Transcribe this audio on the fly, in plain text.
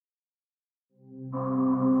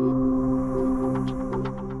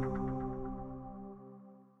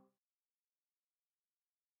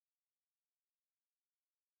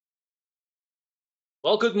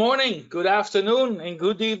Well, good morning, good afternoon, and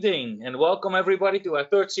good evening, and welcome everybody to our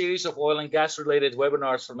third series of oil and gas related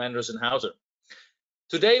webinars from Endress Hauser.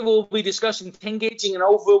 Today we'll be discussing tank gauging and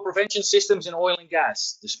overfill prevention systems in oil and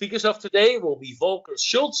gas. The speakers of today will be Volker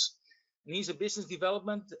Schulz, and he's a business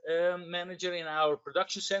development manager in our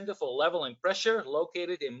production center for level and pressure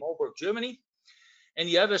located in Marburg, Germany. And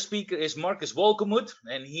the other speaker is Marcus Wohlgemuth,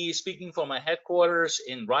 and he is speaking from my headquarters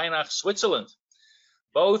in Rheinach, Switzerland.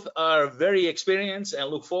 Both are very experienced and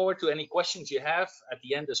look forward to any questions you have at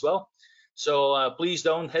the end as well. So please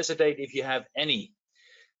don't hesitate if you have any.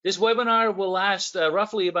 This webinar will last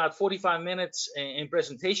roughly about 45 minutes in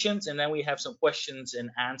presentations, and then we have some questions and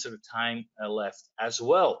answer time left as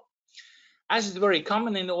well. As is very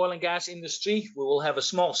common in the oil and gas industry, we will have a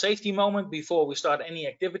small safety moment before we start any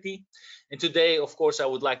activity. And today, of course, I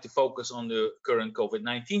would like to focus on the current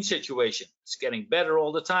COVID-19 situation. It's getting better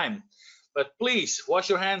all the time. But please wash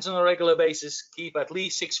your hands on a regular basis, keep at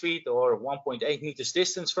least 6 feet or 1.8 meters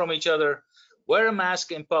distance from each other, wear a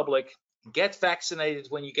mask in public, get vaccinated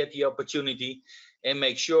when you get the opportunity, and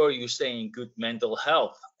make sure you stay in good mental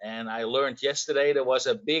health. And I learned yesterday there was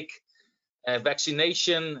a big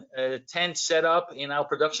vaccination tent set up in our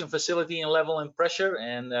production facility in level and pressure,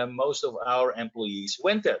 and most of our employees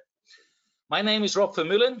went there. My name is Rob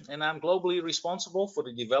Vermeulen, and I'm globally responsible for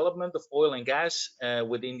the development of oil and gas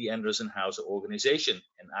within the Endress Hauser organization.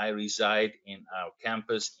 And I reside in our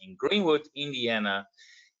campus in Greenwood, Indiana,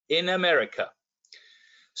 in America.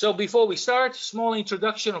 So before we start, small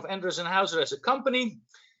introduction of Endress Hauser as a company.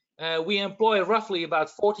 We employ roughly about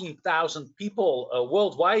 14,000 people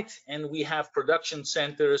worldwide, and we have production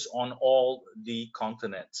centers on all the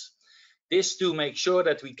continents. This to make sure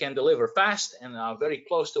that we can deliver fast and are very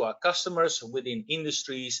close to our customers within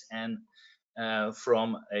industries and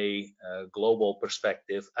from a global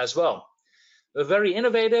perspective as well. We're very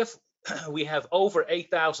innovative. We have over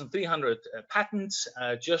 8,300 patents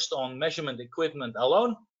just on measurement equipment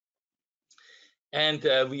alone. And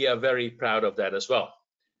we are very proud of that as well.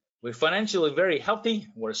 We're financially very healthy.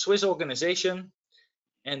 We're a Swiss organization.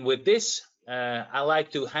 And with this, I'd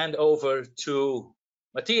like to hand over to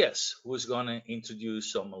Matthias, who's going to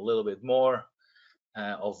introduce a little bit more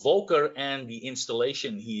of Volker and the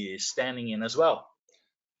installation he is standing in as well.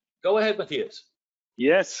 Go ahead, Matthias.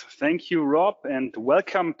 Yes, thank you, Rob, and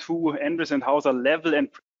welcome to Endress Hauser Level and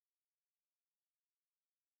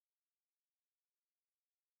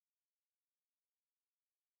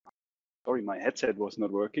Sorry, my headset was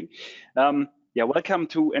not working. Yeah, welcome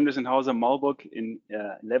to Endress Hauser Marburg in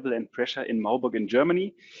level and pressure in Marburg in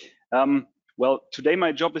Germany. Well, today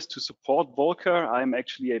my job is to support Volker. I'm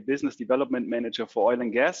actually a business development manager for oil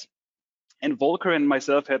and gas. And Volker and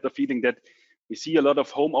myself had the feeling that we see a lot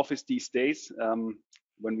of home office these days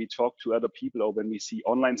when we talk to other people or when we see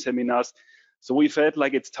online seminars. So we felt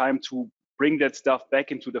like it's time to bring that stuff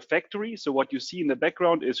back into the factory. So what you see in the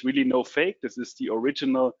background is really no fake. This is the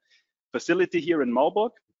original facility here in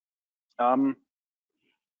Marburg.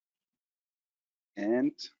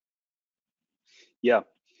 And yeah.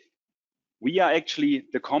 We are actually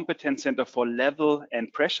the competence center for level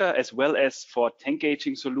and pressure, as well as for tank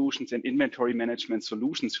gauging solutions and inventory management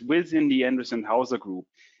solutions within the Endress Hauser group.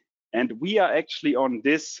 And we are actually on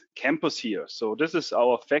this campus here. So this is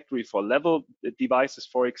our factory for level devices,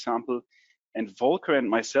 for example. And Volker and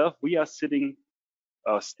myself, we are standing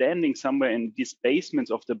somewhere in these basements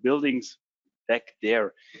of the buildings back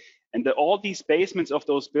there. And all these basements of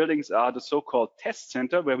those buildings are the so-called test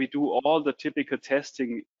center, where we do all the typical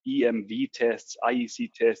testing, EMV tests,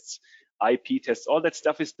 IEC tests, IP tests, all that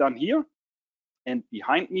stuff is done here. And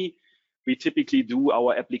behind me, we typically do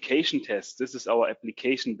our application tests. This is our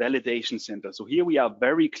application validation center. So here we are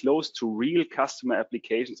very close to real customer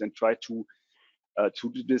applications and try to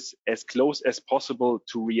do this as close as possible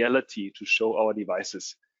to reality to show our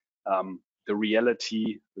devices the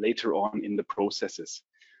reality later on in the processes.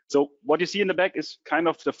 So what you see in the back is kind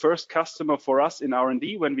of the first customer for us in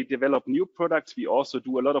R&D. When we develop new products, we also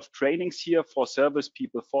do a lot of trainings here for service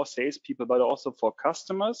people, for sales people, but also for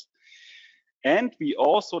customers. And we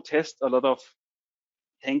also test a lot of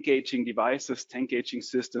tank gauging devices, tank gauging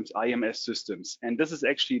systems, IMS systems. And this is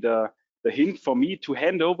actually the hint for me to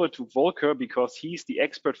hand over to Volker, because he's the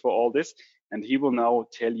expert for all this, and he will now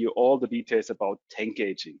tell you all the details about tank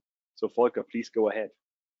gauging. So Volker, please go ahead.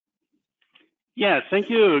 Yeah, thank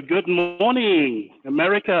you. Good morning,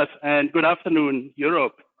 Americas, and good afternoon,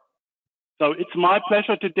 Europe. So it's my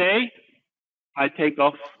pleasure today. I take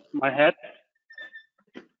off my hat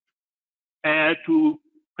to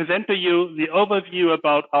present to you the overview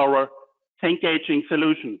about our tank gauging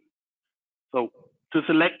solution. So to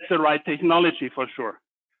select the right technology for sure.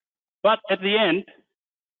 But at the end,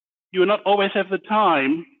 you not always have the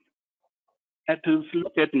time to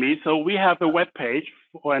look at me. So we have a web page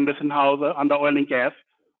for Endress Hauser under oil and gas,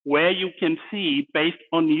 where you can see, based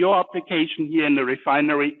on your application here in the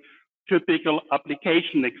refinery, typical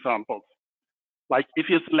application examples. Like if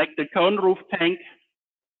you select a cone roof tank,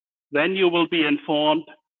 then you will be informed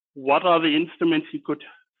what are the instruments you could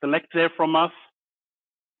select there from us.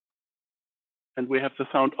 And we have the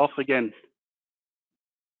sound off again.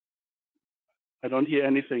 I don't hear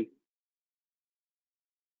anything.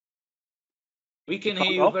 We can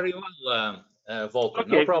hear you very well, Volker.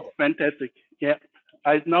 Okay, No problem. Fantastic. Yeah,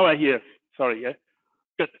 now I hear. Sorry. Yeah,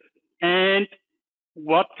 good. And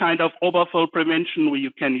what kind of overfill prevention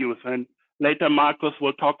you can use, and later Marcus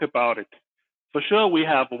will talk about it. For sure, we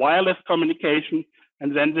have wireless communication,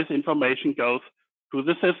 and then this information goes to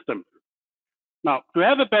the system. Now, to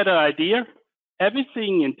have a better idea,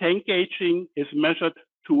 everything in tank gauging is measured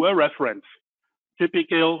to a reference.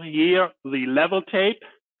 Typical here, the level tape,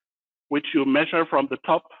 which you measure from the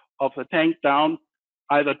top of the tank down,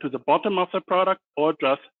 either to the bottom of the product or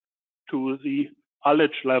just to the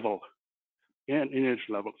ullage level, and inch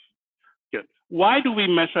levels. Good. Why do we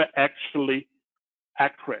measure actually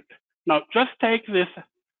accurate? Now, just take this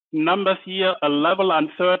numbers here. A level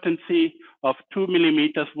uncertainty of 2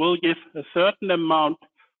 millimeters will give a certain amount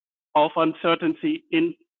of uncertainty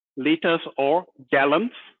in liters or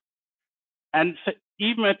gallons. And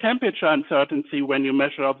even a temperature uncertainty when you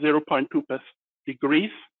measure of 0.2 degrees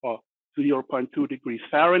or 0.2 degrees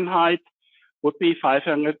Fahrenheit would be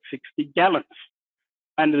 560 gallons.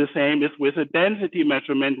 And the same is with a density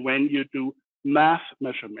measurement when you do mass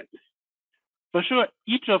measurement. For sure,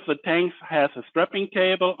 each of the tanks has a strapping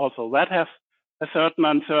table, also that has a certain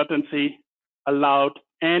uncertainty allowed,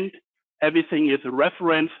 and everything is a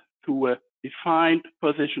reference to a defined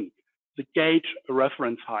position, the gauge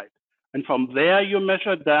reference height. And from there, you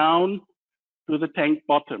measure down to the tank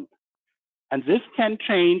bottom. And this can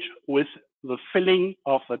change with the filling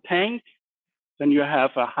of the tank. Then you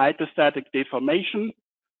have a hydrostatic deformation.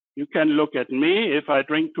 You can look at me. If I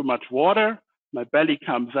drink too much water, my belly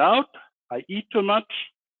comes out. I eat too much.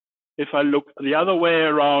 If I look the other way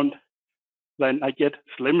around, then I get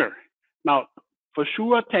slimmer. Now, for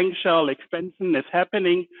sure, tank shell expansion is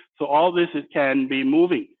happening. So all this can be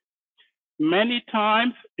moving. Many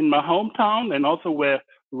times in my hometown, and also where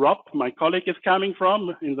Rob, my colleague, is coming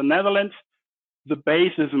from in the Netherlands, the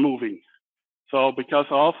base is moving. So because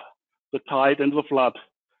of the tide and the flood.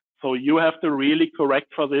 So you have to really correct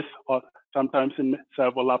for this, or sometimes in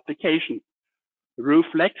several applications. Roof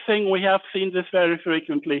flexing, we have seen this very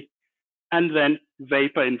frequently, and then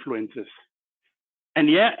vapor influences. And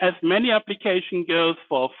yeah, as many application goes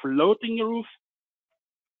for floating roof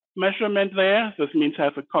measurement there, this means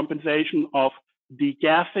have a compensation of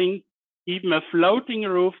degassing. Even a floating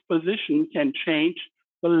roof position can change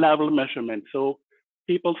the level measurement. So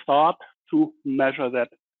people start to measure that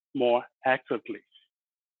more accurately.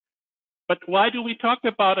 But why do we talk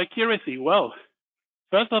about accuracy? Well,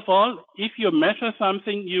 first of all, if you measure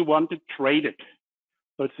something, you want to trade it.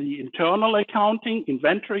 So it's the internal accounting,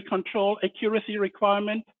 inventory control accuracy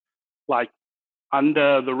requirement, like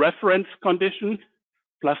under the reference condition,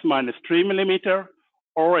 plus minus 3 millimeter,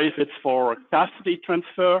 or if it's for custody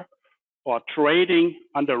transfer or trading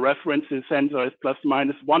under reference sensor is plus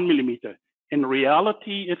minus 1 millimeter. In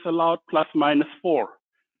reality, it's allowed plus minus 4.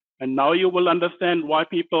 And now you will understand why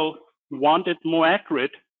people want it more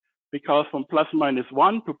accurate, because from plus minus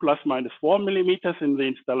 1 to plus minus 4 millimeters in the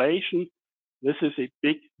installation, this is a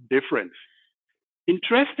big difference.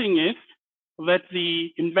 Interesting is that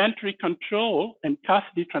the inventory control and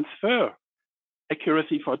custody transfer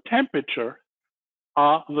accuracy for temperature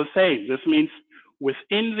are the same. This means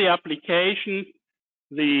within the application,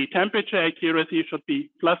 the temperature accuracy should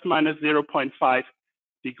be plus minus 0.5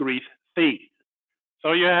 degrees C.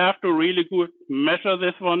 So you have to really good measure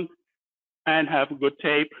this one and have a good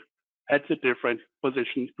tape at the different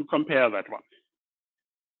positions to compare that one.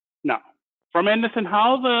 Now, from Endress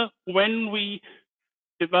Hauser, when we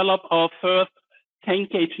developed our first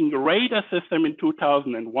tank gauging radar system in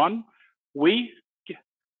 2001, we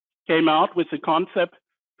came out with the concept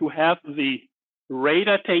to have the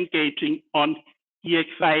radar tank gauging on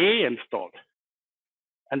EXIA installed.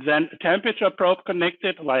 And then a temperature probe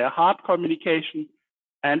connected via hard communication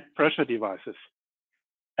and pressure devices.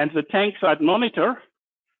 And the tank side monitor,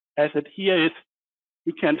 as it here is,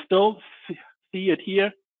 you can still see it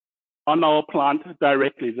here on our plant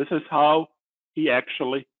directly. This is how he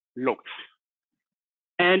actually looks.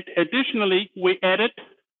 And additionally, we added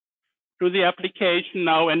to the application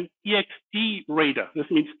now an EXD radar. This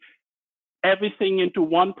means everything into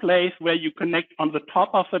one place where you connect on the top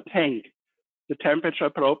of the tank, the temperature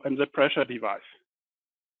probe and the pressure device.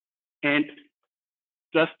 And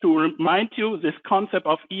just to remind you, this concept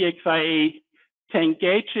of EXIA tank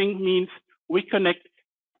gauging means we connect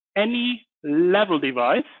any level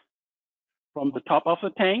device from the top of the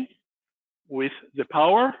tank with the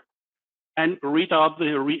power and read out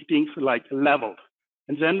the readings like leveled.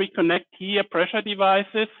 And then we connect here pressure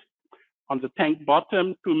devices on the tank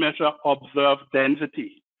bottom to measure observed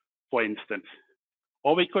density, for instance.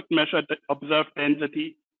 Or we could measure the observed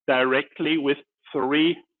density directly with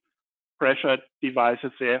 3 pressure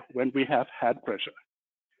devices there when we have head pressure.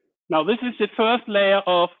 Now, this is the first layer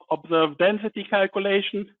of observed density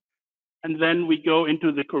calculation, and then we go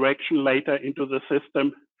into the correction later into the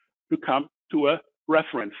system to come to a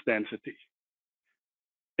reference density.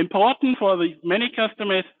 Important for the many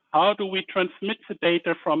customers, how do we transmit the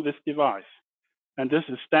data from this device? And this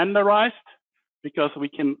is standardized because we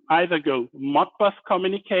can either go Modbus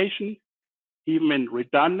communication, even in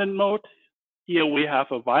redundant mode. Here we have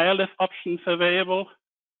a wireless options available.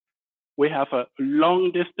 We have a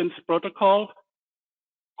long distance protocol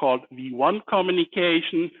called V1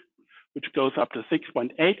 communication, which goes up to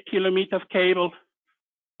 6.8 kilometers cable,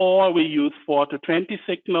 or we use 4-20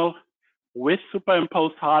 signal with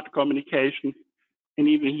superimposed hard communication. And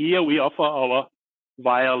even here we offer our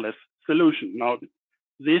wireless solution. Now,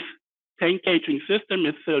 this tank gauging system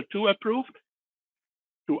is still 2 approved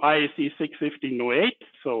to IEC 61508,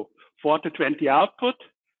 so 4-20 output,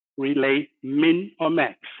 relay min or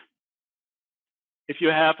max. If you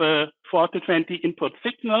have a 4-20 input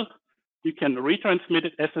signal, you can retransmit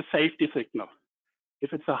it as a safety signal.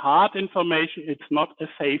 If it's a hard information, it's not a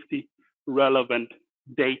safety relevant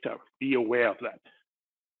data. Be aware of that.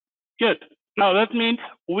 Good. Now that means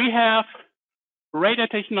we have radar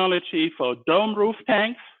technology for dome roof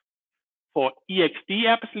tanks, for EXD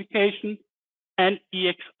application, and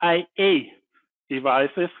EXIA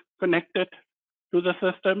devices connected to the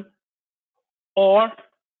system, or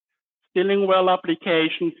stilling well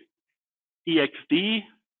application, EXD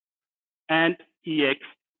and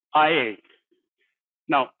EXIA.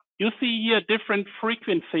 Now, you see here different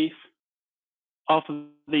frequencies of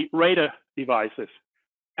the radar devices.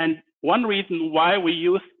 And one reason why we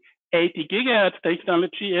use 80 gigahertz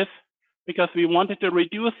technology is because we wanted to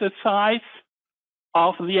reduce the size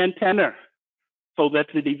of the antenna so that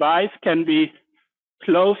the device can be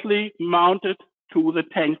closely mounted to the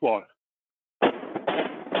tank wall.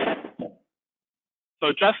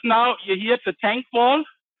 So just now you hear the tank wall.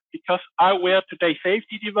 Because I wear today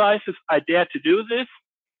safety devices, I dare to do this.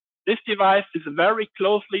 This device is very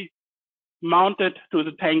closely mounted to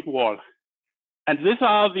the tank wall. And these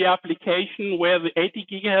are the application where the 80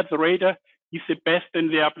 gigahertz radar is the best in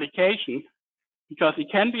the application because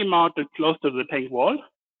it can be mounted close to the tank wall,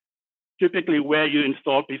 typically where you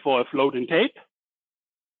installed before a floating tape.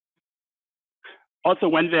 Also,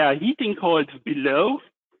 when there are heating coils below,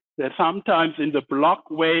 that sometimes in the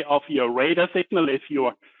blockway of your radar signal, if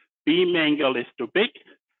your beam angle is too big.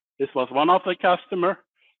 This was one of the customer,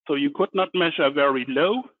 so you could not measure very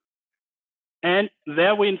low. And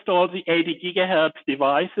there we installed the 80 gigahertz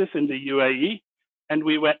devices in the UAE, and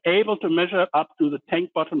we were able to measure up to the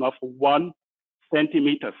tank bottom of 1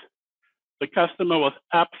 centimeter. The customer was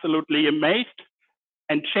absolutely amazed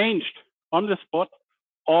and changed on the spot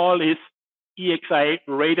all his EXIA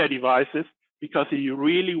radar devices because he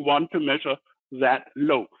really want to measure that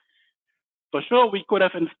low. For sure, we could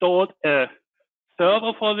have installed a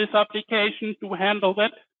server for this application to handle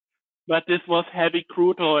that, but this was heavy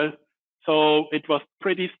crude oil, so it was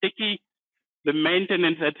pretty sticky. The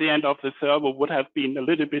maintenance at the end of the server would have been a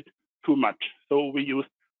little bit too much, so we used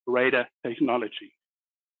radar technology.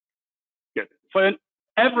 Good. For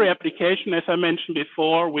every application, as I mentioned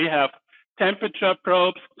before, we have temperature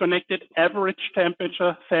probes, connected average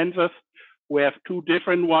temperature sensors. We have 2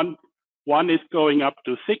 different ones. One is going up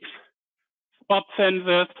to 6 spot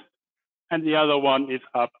sensors, and the other one is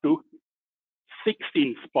up to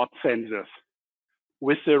 16 spot sensors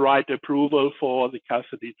with the right approval for the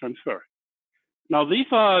custody transfer. Now, these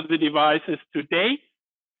are the devices today,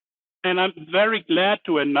 and I'm very glad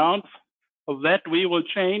to announce that we will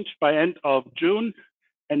change by end of June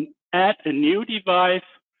and add a new device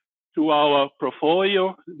to our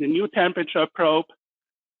portfolio, the new temperature probe,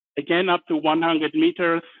 again up to 100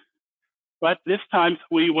 meters. But this time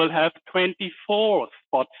we will have 24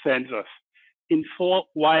 spot sensors in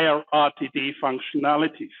 4-wire RTD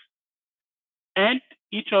functionalities. And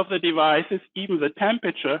each of the devices, even the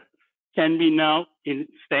temperature, can be now in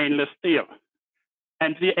stainless steel.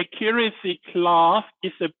 And the accuracy class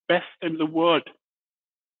is the best in the world.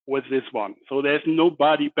 with this one. So there's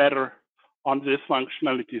nobody better on this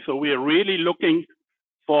functionality. So we are really looking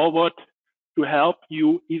forward to help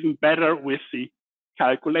you even better with the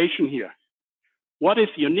calculation here. What is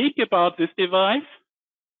unique about this device?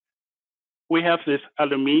 We have this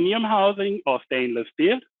aluminum housing or stainless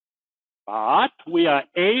steel, but we are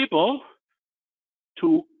able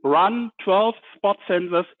to run 12 spot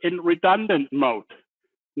sensors in redundant mode.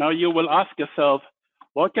 Now you will ask yourself,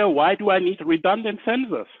 Volker, why do I need redundant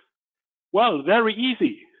sensors? Well, very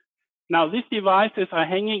easy. Now these devices are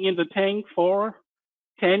hanging in the tank for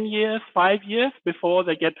 10 years, 5 years before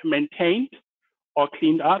they get maintained or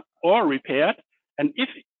cleaned up or repaired. And if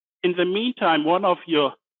in the meantime one of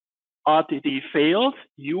your RTD fails,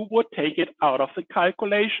 you would take it out of the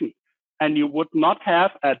calculation and you would not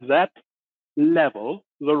have at that level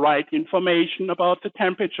the right information about the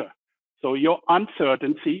temperature. So your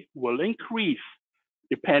uncertainty will increase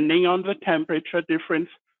depending on the temperature difference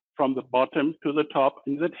from the bottom to the top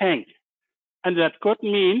in the tank. And that could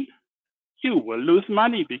mean you will lose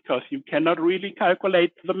money because you cannot really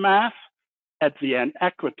calculate the mass at the end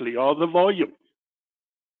accurately or the volume.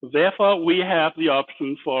 Therefore, we have the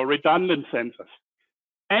option for redundant sensors.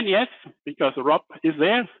 And yes, because Rob is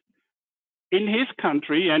there, in his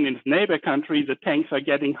country and in his neighbor country, the tanks are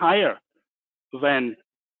getting higher than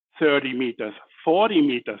 30 meters, 40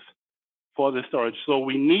 meters for the storage. So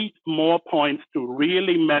we need more points to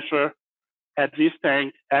really measure at this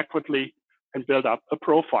tank accurately and build up a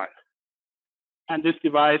profile. And this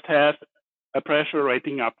device has a pressure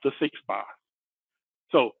rating up to 6 bar.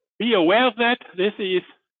 So be aware of that. This is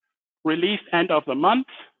released end of the month.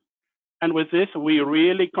 And with this, we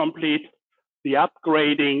really complete the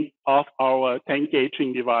upgrading of our tank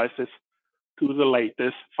gauging devices to the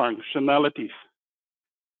latest functionalities.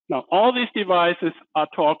 Now, all these devices are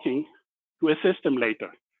talking to a system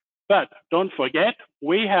later. But don't forget,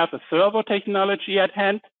 we have a servo technology at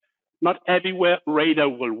hand. Not everywhere radar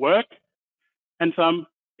will work. And some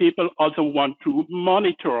people also want to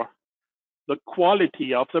monitor the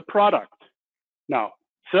quality of the product. Now,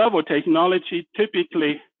 servo technology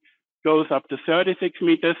typically goes up to 36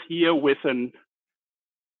 meters here with a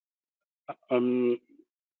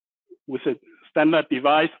standard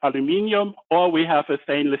device, aluminum, or we have a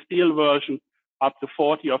stainless steel version up to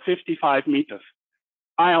 40 or 55 meters.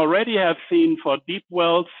 I already have seen for deep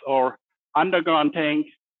wells or underground tanks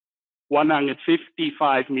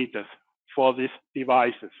 155 meters for these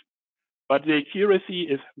devices. But the accuracy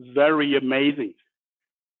is very amazing.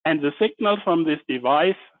 And the signals from this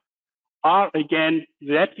device are, again,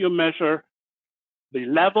 that you measure the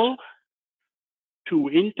level to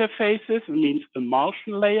interfaces, means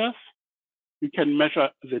emulsion layers. You can measure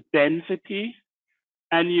the density,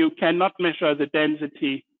 and you cannot measure the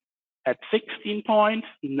density at 16 points.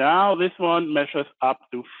 Now this one measures up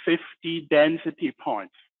to 50 density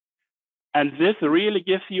points. And this really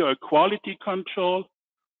gives you a quality control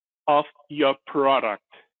of your product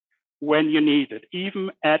when you need it, even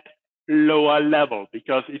at lower level.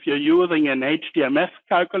 Because if you're using an HDMS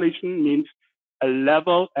calculation, means a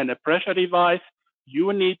level and a pressure device,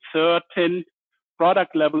 you need certain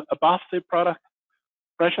product level above the product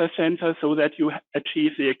pressure sensor so that you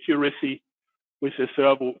achieve the accuracy which the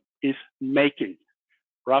servo is making,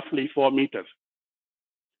 roughly 4 meters.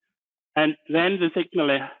 And then the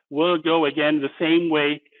signal will go again the same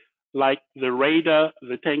way like the radar,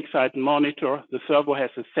 the tank side monitor. The servo has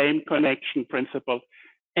the same connection principle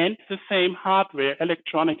and the same hardware,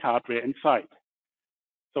 electronic hardware inside.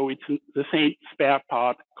 So it's the same spare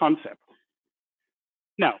part concept.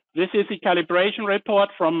 Now, this is the calibration report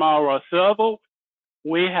from our servo.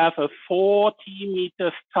 We have a 40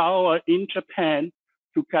 meters tower in Japan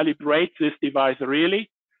to calibrate this device really.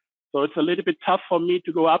 So it's a little bit tough for me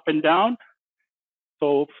to go up and down.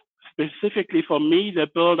 So specifically for me, they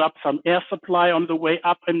build up some air supply on the way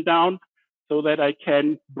up and down so that I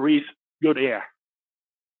can breathe good air.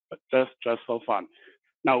 But that's just for fun.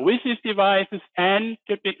 Now with these devices, and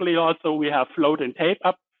typically also we have float and tape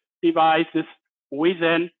up devices, we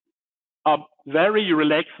then are very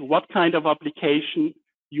relaxed what kind of application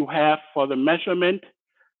you have for the measurement,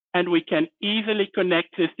 and we can easily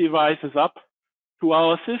connect these devices up to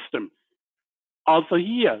our system. Also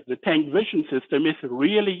here, the tank vision system is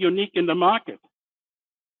really unique in the market.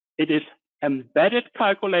 It is embedded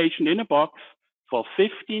calculation in a box for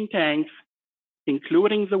 15 tanks,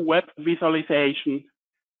 including the web visualization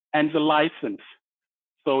and the license.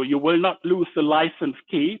 So you will not lose the license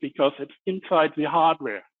key because it's inside the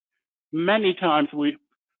hardware. Many times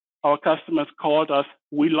our customers called us,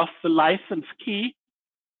 we lost the license key,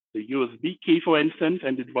 the USB key, for instance,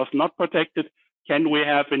 and it was not protected. Can we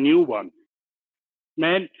have a new one?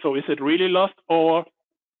 man, so is it really lost or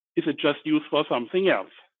is it just used for something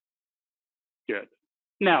else? Good.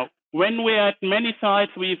 Now, when we're at many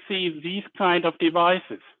sites, we see these kind of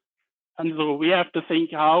devices. And so we have to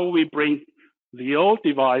think how we bring the old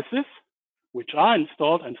devices, which are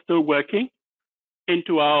installed and still working,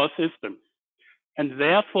 into our system. And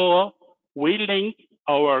therefore, we link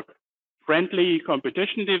our friendly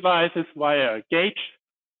competition devices via a Gage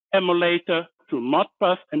emulator to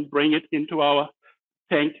Modbus and bring it into our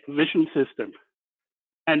tank vision system.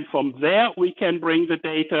 And from there, we can bring the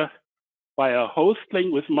data via host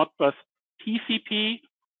link with Modbus TCP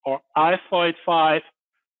or IIOT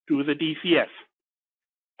to the DCS.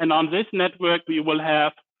 And on this network, we will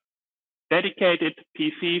have dedicated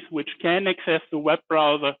PCs which can access the web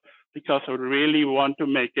browser because we really want to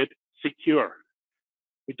make it secure.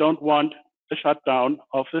 We don't want a shutdown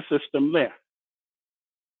of the system there.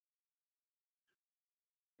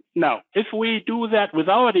 Now, if we do that with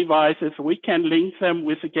our devices, we can link them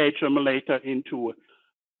with the Gage emulator into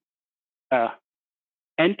a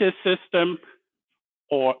Endress system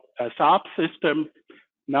or a SAP system.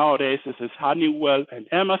 Nowadays, this is Honeywell and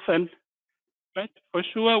Emerson. But for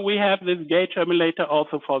sure, we have this Gage emulator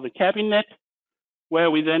also for the cabinet,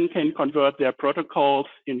 where we then can convert their protocols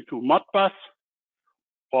into Modbus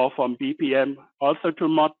or from BPM also to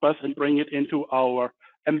Modbus and bring it into our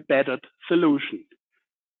embedded solution.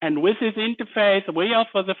 And with this interface, we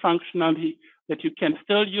offer the functionality that you can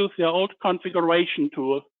still use your old configuration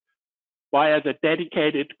tool via the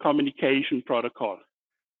dedicated communication protocol.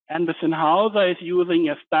 Endress Hauser is using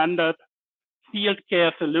a standard field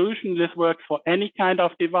care solution. This works for any kind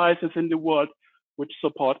of devices in the world which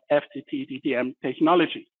support FTTH DTM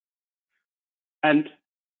technology. And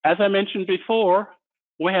as I mentioned before,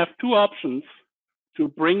 we have two options to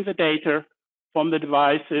bring the data from the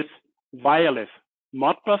devices wireless,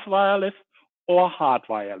 Modbus wireless or hard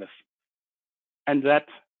wireless. And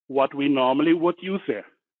that's what we normally would use there.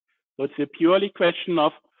 So it's a purely question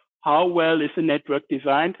of how well is the network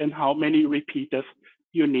designed and how many repeaters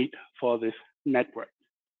you need for this network.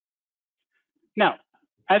 Now,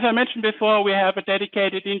 as I mentioned before, we have a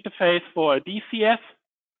dedicated interface for a DCS,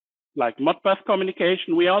 like Modbus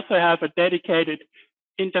communication. We also have a dedicated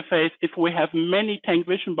interface if we have many tank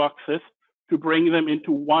vision boxes to bring them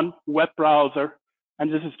into one web browser,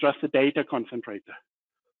 and this is just a data concentrator.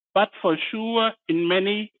 But for sure, in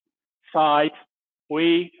many sites,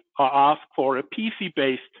 we are asked for a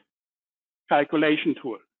PC-based calculation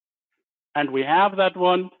tool. And we have that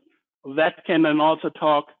one that can then also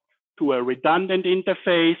talk to a redundant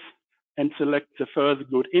interface and select the first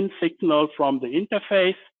good in signal from the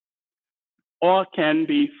interface, or can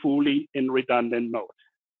be fully in redundant mode.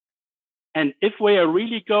 And if we are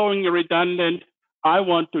really going redundant, I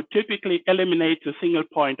want to typically eliminate the single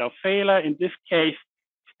point of failure. In this case,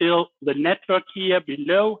 still the network here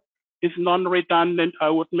below is non-redundant. I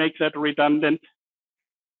would make that redundant.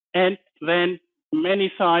 And then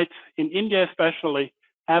many sites in India especially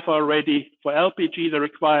have already for LPG the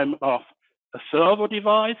requirement of a servo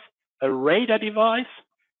device, a radar device,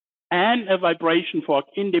 and a vibration fork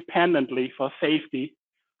independently for safety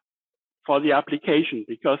for the application,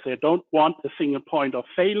 because they don't want a single point of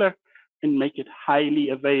failure and make it highly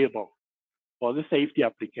available for the safety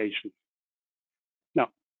application. Now,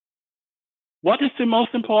 what is the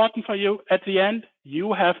most important for you at the end?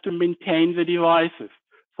 You have to maintain the devices.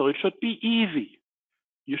 So it should be easy.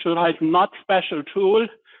 You should have not special tool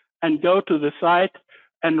and go to the site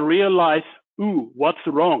and realize, ooh, what's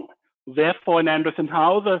wrong? Therefore, in Endress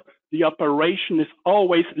Hauser, the operation is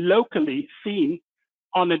always locally seen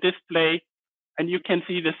on a display, and you can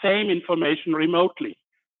see the same information remotely.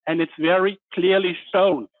 And it's very clearly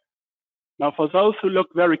shown. Now, for those who look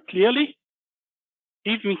very clearly,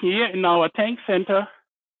 even here in our tank center,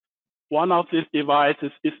 one of these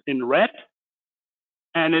devices is in red.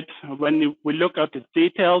 And it's when we look at the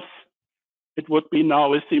details, it would be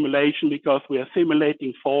now a simulation because we are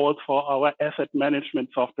simulating faults for our asset management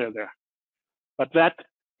software there. But that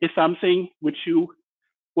is something which you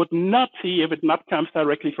would not see if it not comes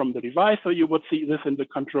directly from the device, so you would see this in the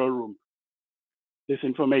control room, this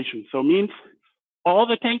information. So it means all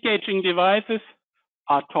the tank gauging devices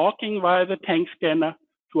are talking via the tank scanner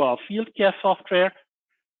to our field care software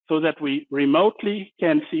so that we remotely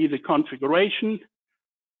can see the configuration,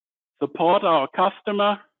 support our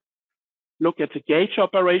customer, look at the gauge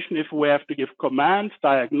operation if we have to give commands,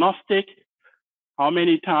 diagnostic, how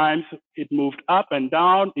many times it moved up and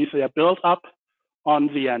down, is there built up on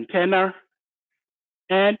the antenna.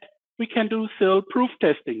 And we can do SIL proof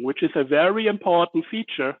testing, which is a very important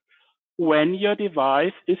feature when your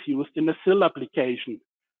device is used in a SIL application.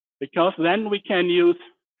 because then we can use,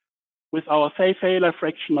 with our safe failure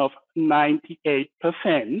fraction of 98%,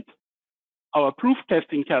 our proof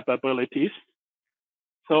testing capabilities,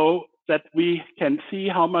 so that we can see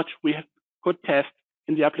how much we could test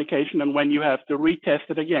in the application and when you have to retest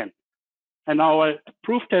it again. And our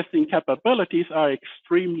proof testing capabilities are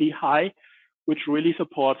extremely high, which really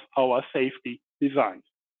supports our safety design.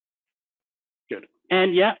 Good.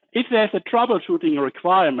 And yeah, if there's a troubleshooting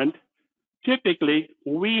requirement, typically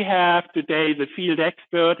we have today the field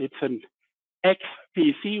expert. It's an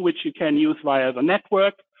XPC, which you can use via the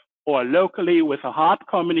network or locally with a hard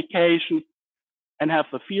communication, and have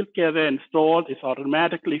the field gather installed. It's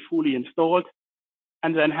automatically fully installed,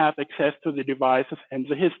 and then have access to the devices and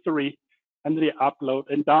the history and the upload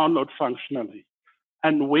and download functionality.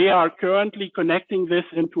 And we are currently connecting this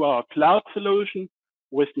into our cloud solution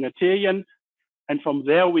with Naturian, and from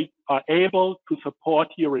there we are able to support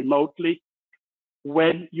you remotely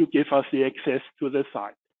when you give us the access to the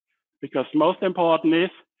site. Because most important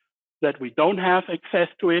is that we don't have access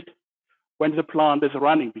to it when the plant is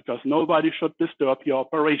running, because nobody should disturb your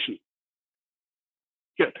operation.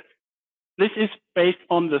 Good. This is based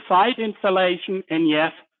on the site installation, and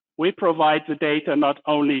yes, we provide the data not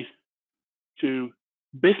only to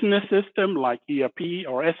business system like ERP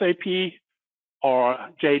or SAP or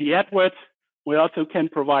JD Edwards, we also can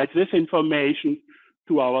provide this information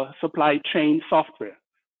to our supply chain software.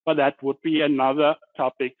 But that would be another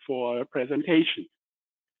topic for a presentation.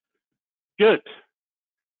 Good.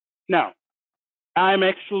 Now, I'm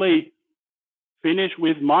actually finished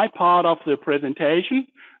with my part of the presentation,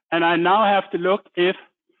 and I now have to look if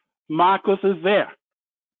Markus is there.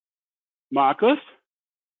 Markus?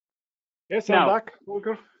 Yes, I'm back,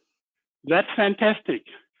 Volker. That's fantastic.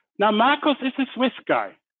 Now, Markus is a Swiss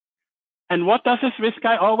guy. And what does a Swiss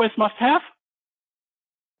guy always must have?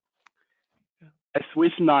 A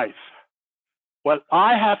Swiss knife. Well,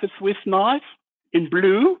 I have a Swiss knife in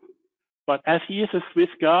blue, but as he is a Swiss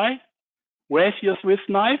guy, where's your Swiss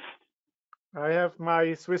knife? I have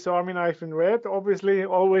my Swiss Army knife in red, obviously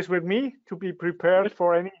always with me to be prepared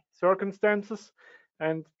for any circumstances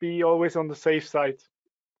and be always on the safe side.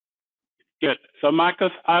 Good. So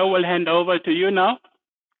Markus, I will hand over to you now.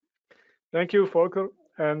 Thank you, Volker.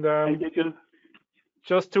 And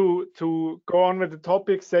just to go on with the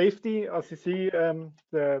topic safety, as you see,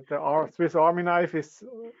 the Swiss Army knife is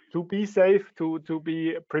to be safe, to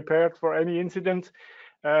be prepared for any incident.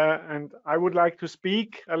 And I would like to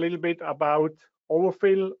speak a little bit about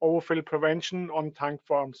overfill prevention on tank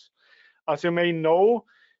farms. As you may know,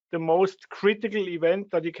 the most critical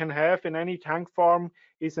event that you can have in any tank farm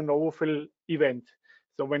is an overfill event.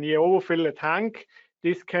 So when you overfill a tank,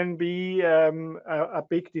 this can be a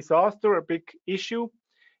big disaster, a big issue.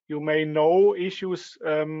 You may know issues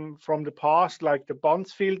from the past, like the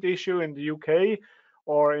Buncefield issue in the UK,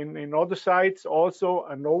 or in other sites. Also,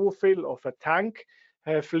 an overfill of a tank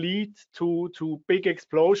have lead to big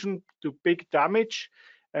explosion, to big damage,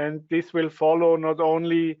 and this will follow not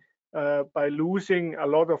only by losing a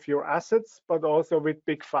lot of your assets, but also with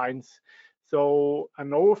big fines. So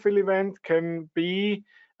an overfill event can be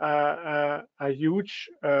a huge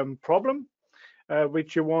problem,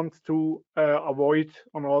 which you want to avoid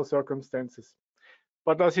on all circumstances.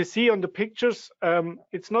 But as you see on the pictures,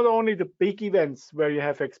 it's not only the big events where you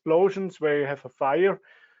have explosions, where you have a fire,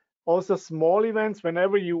 also small events.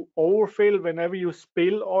 Whenever you overfill, whenever you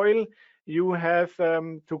spill oil, you have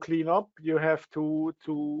to clean up, you have to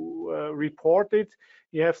report it.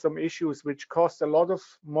 You have some issues which cost a lot of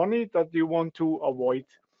money that you want to avoid.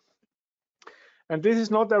 And this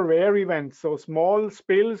is not a rare event. So small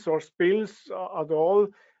spills or spills at all,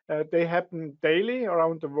 they happen daily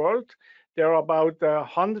around the world. There are about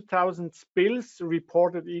 100,000 spills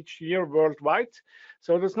reported each year worldwide.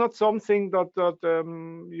 So that's not something that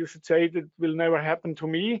you should say that will never happen to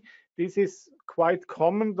me. This is quite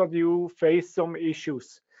common that you face some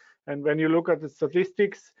issues. And when you look at the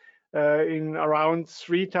statistics, in around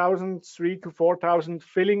 3 to 4,000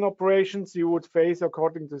 filling operations, you would face,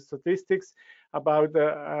 according to statistics, about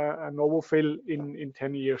an overfill in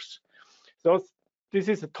 10 years. So this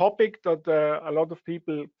is a topic that a lot of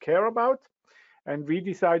people care about, and we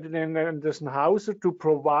decided in Endress Hauser to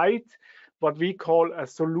provide what we call a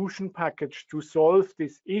solution package to solve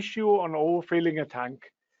this issue on overfilling a tank.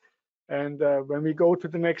 And when we go to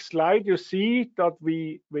the next slide, you see that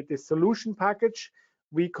with the solution package,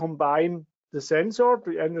 we combine the sensor,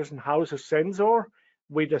 the Endress Hauser sensor,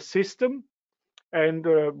 with a system and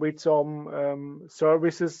with some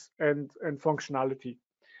services and functionality.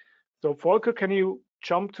 So Volker, can you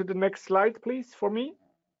jump to the next slide, please, for me?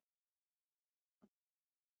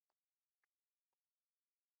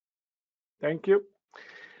 Thank you.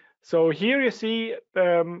 So here you see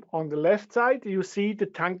on the left side, you see the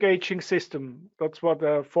tank gauging system. That's what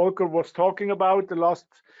Volker was talking about the last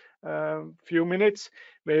few minutes,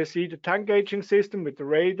 where you see the tank gauging system with the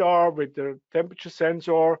radar, with the temperature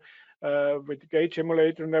sensor, with the gauge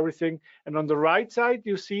emulator and everything. And on the right side,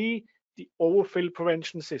 you see the overfill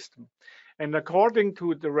prevention system. And according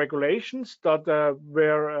to the regulations that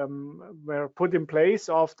were put in place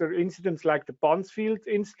after incidents like the Buncefield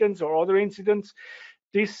incidents or other incidents,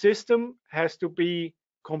 this system has to be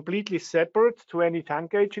completely separate to any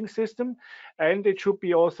tank gauging system, and it should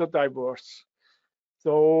be also diverse.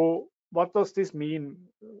 So what does this mean?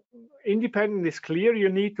 Independent is clear. You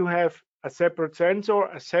need to have a separate sensor,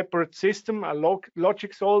 a separate system, a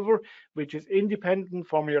logic solver, which is independent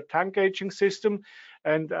from your tank gauging system,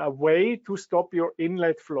 and a way to stop your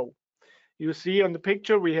inlet flow. You see on the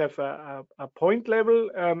picture, we have a point level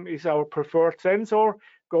is our preferred sensor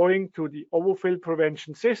going to the overfill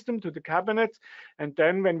prevention system, to the cabinet. And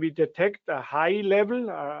then when we detect a high level,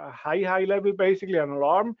 high level, basically an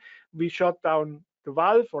alarm, we shut down the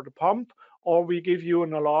valve or the pump, or we give you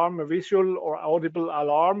an alarm, a visual or audible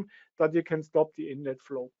alarm that you can stop the inlet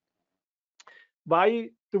flow. Why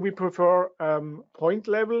do we prefer point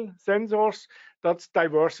level sensors? That's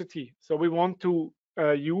diversity. So we want to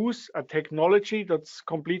use a technology that's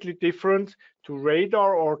completely different to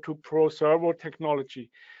radar or to pro servo technology,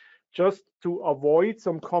 just to avoid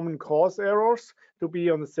some common cause errors, to be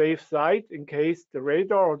on the safe side in case the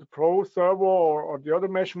radar or the pro servo or the other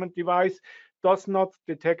measurement device does not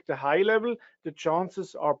detect the high level. The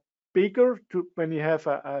chances are bigger when you have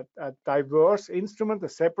a diverse instrument, a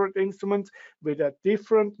separate instrument with a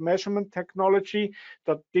different measurement technology,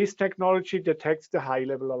 that this technology detects the high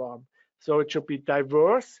level alarm. So it should be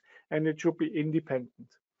diverse and it should be independent.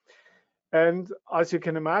 And as you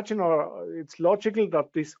can imagine, or it's logical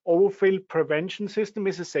that this overfill prevention system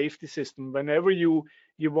is a safety system. Whenever you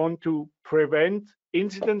want to prevent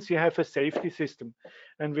incidents, you have a safety system.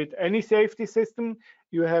 And with any safety system,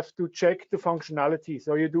 you have to check the functionality.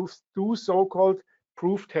 So you do so-called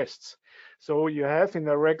proof tests. So you have in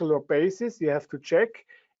a regular basis, you have to check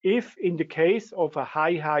if in the case of a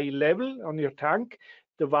high level on your tank,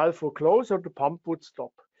 the valve will close or the pump would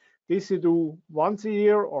stop. This you do once a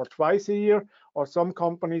year or twice a year, or some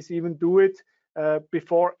companies even do it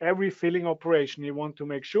before every filling operation. You want to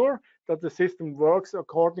make sure that the system works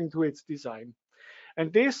according to its design.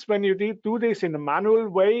 And this, when you do this in a manual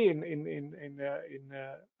way, in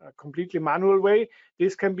a completely manual way,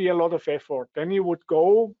 this can be a lot of effort. Then you would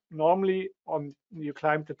go normally on, you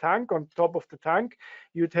climb the tank, on top of the tank,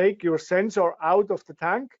 you take your sensor out of the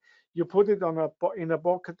tank, you put it in a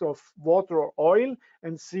bucket of water or oil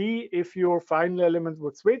and see if your final element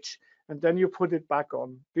would switch, and then you put it back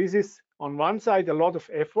on. This is on one side a lot of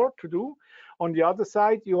effort to do. On the other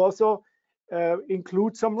side, you also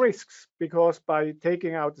include some risks, because by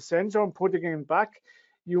taking out the sensor and putting it back,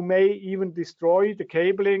 you may even destroy the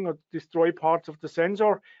cabling or destroy parts of the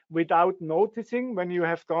sensor without noticing when you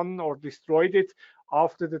have done or destroyed it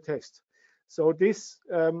after the test. So this,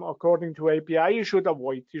 according to API, you should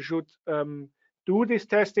avoid. You should do this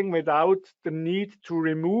testing without the need to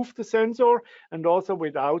remove the sensor, and also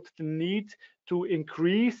without the need to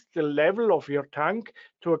increase the level of your tank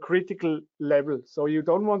to a critical level. So you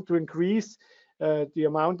don't want to increase the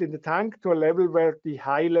amount in the tank to a level where the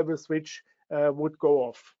high level switch would go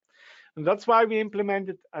off. And that's why we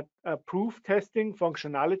implemented a proof testing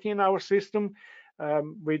functionality in our system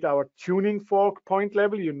with our tuning fork point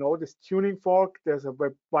level. You know this tuning fork, there's a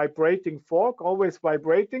vibrating fork, always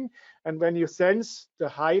vibrating. And when you sense the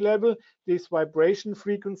high level, this vibration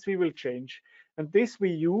frequency will change. And this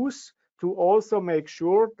we use to also make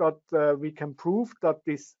sure that we can prove that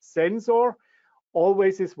this sensor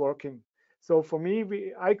always is working. So for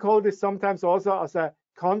me, I call this sometimes also as a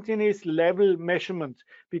continuous level measurement,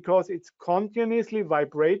 because it's continuously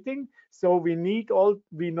vibrating. So we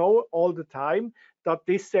know all the time that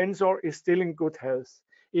this sensor is still in good health.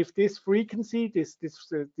 If this frequency,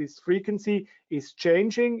 this frequency is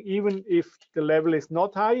changing, even if the level is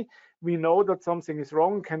not high, we know that something is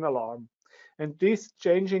wrong, can alarm. And this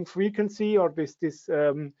changing frequency, or this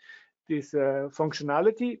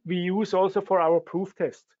functionality, we use also for our proof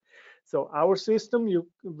test. So our system,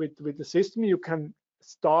 with the system, you can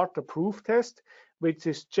start a proof test, which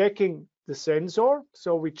is checking the sensor.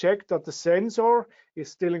 So we check that the sensor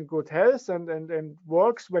is still in good health and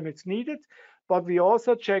works when it's needed. But we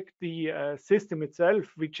also check the system itself.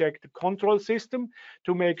 We check the control system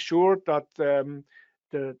to make sure that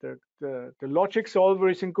the logic solver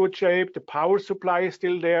is in good shape, the power supply is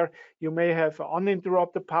still there. You may have an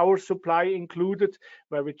uninterrupted power supply included,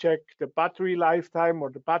 where we check the battery lifetime or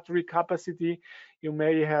the battery capacity. You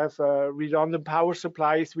may have redundant power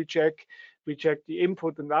supplies we check. We check the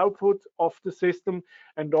input and output of the system,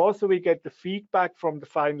 and also we get the feedback from the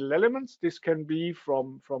final elements. This can be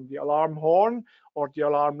from the alarm horn or the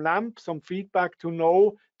alarm lamp, some feedback to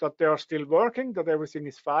know that they are still working, that everything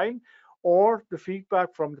is fine, or the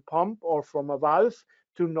feedback from the pump or from a valve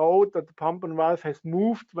to know that the pump and valve has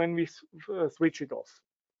moved when we switch it off.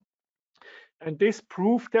 And this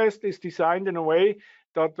proof test is designed in a way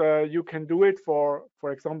that you can do it for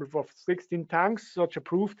example, for 16 tanks. Such a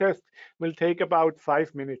proof test will take about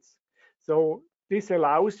 5 minutes. So this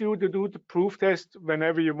allows you to do the proof test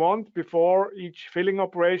whenever you want, before each filling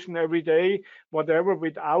operation, every day, whatever,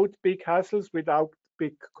 without big hassles, without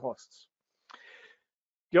big costs.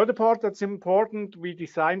 The other part that's important, we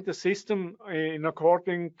designed the system in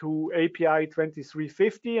according to API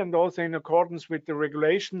 2350 and also in accordance with the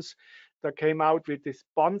regulations that came out with this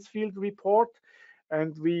Bunzfield report.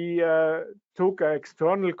 And we took an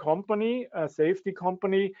external company, a safety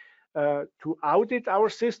company, to audit our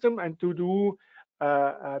system and to do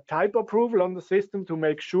a type approval on the system to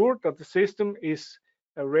make sure that the system is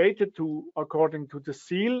rated according to the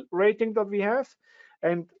seal rating that we have,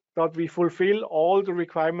 and that we fulfill all the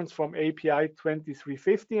requirements from API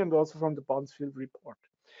 2350 and also from the Bunzfield report.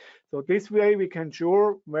 So this way we can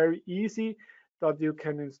ensure very easy that you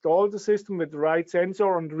can install the system with the right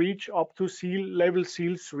sensor and reach up to level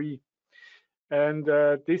seal 3. And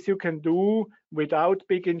this you can do without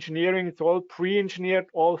big engineering. It's all pre-engineered,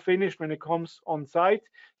 all finished when it comes on site.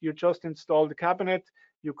 You just install the cabinet,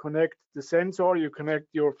 you connect the sensor, you connect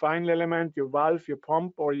your final element, your valve, your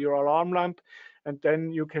pump, or your alarm lamp, and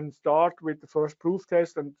then you can start with the first proof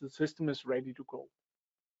test and the system is ready to go.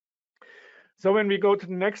 So when we go to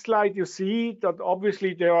the next slide, you see that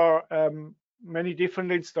obviously there are many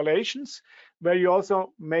different installations where you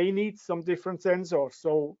also may need some different sensors.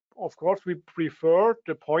 So of course we prefer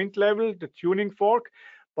the point level, the tuning fork,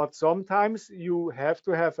 but sometimes you have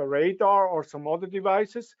to have a radar or some other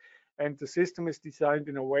devices, and the system is designed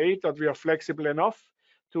in a way that we are flexible enough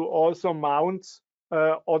to also mount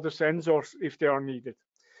other sensors if they are needed.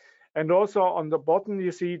 And also on the bottom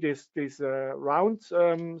you see this round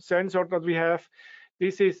sensor that we have.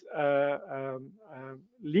 This is a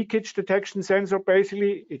leakage detection sensor.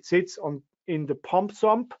 Basically, it sits in the pump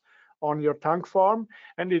sump on your tank farm,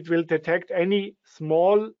 and it will detect any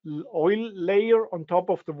small oil layer on top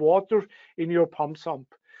of the water in your pump sump.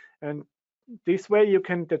 And this way you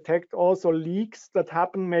can detect also leaks that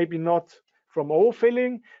happen, maybe not from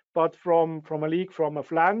overfilling, but from a leak from a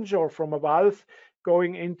flange or from a valve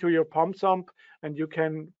going into your pump sump, and you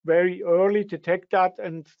can very early detect that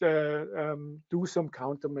and do some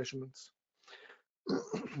counter measurements.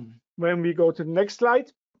 When we go to the next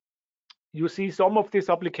slide, you see some of these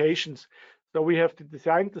applications. So we have to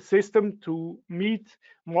design the system to meet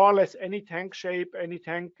more or less any tank shape, any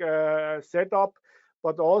tank setup,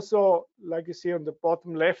 but also, like you see on the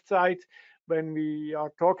bottom left side, when we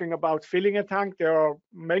are talking about filling a tank, there are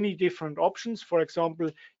many different options. For example,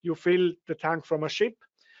 you fill the tank from a ship,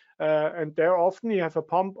 and there often you have a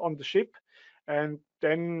pump on the ship, and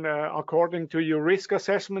then according to your risk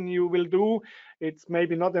assessment you will do, it's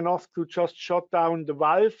maybe not enough to just shut down the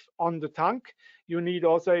valve on the tank. You need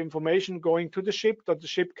also information going to the ship that the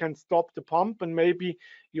ship can stop the pump, and maybe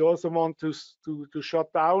you also want to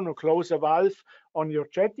shut down or close a valve on your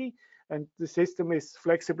jetty. And the system is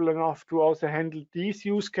flexible enough to also handle these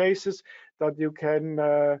use cases, that you can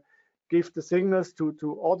give the signals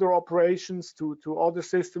to other operations, to other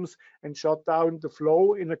systems, and shut down the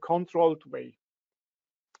flow in a controlled way.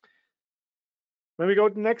 When we go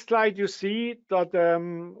to the next slide, you see that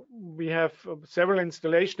we have several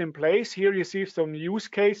installations in place. Here you see some use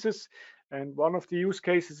cases, and one of the use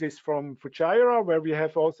cases is from Fujairah, where we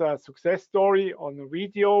have also a success story on a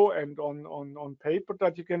video and on paper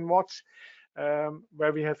that you can watch,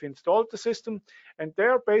 where we have installed the system. And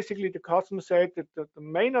there basically the customer said that the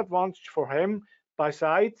main advantage for him,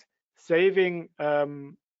 besides saving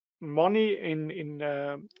money in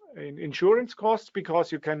insurance costs,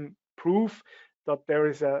 because you can prove that there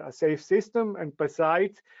is a safe system, and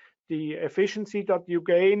besides the efficiency that you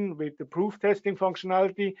gain with the proof testing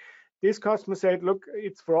functionality, this customer said, look,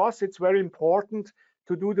 for us it's very important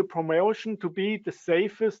to do the promotion to be the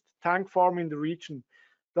safest tank farm in the region.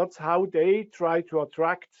 That's how they try to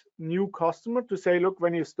attract new customers, to say, look,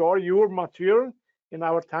 when you store your material in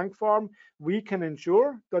our tank farm, we can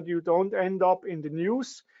ensure that you don't end up in the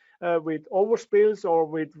news with overspills or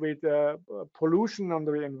with pollution on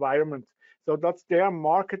the environment. So that's their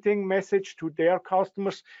marketing message to their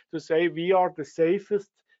customers, to say we are the safest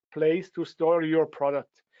place to store your product.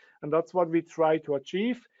 And that's what we try to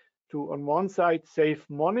achieve, to on one side save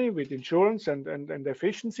money with insurance and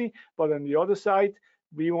efficiency, but on the other side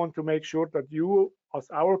we want to make sure that you as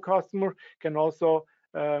our customer can also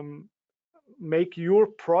make your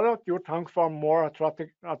product, your tank farm, more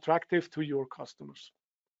attractive to your customers.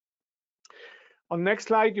 On next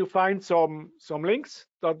slide, you find some links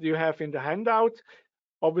that you have in the handout.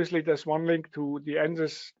 Obviously, there's one link to the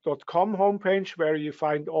endress.com homepage where you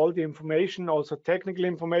find all the information, also technical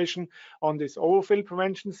information on this overfill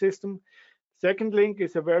prevention system. Second link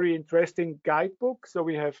is a very interesting guidebook. So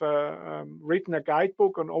we have written a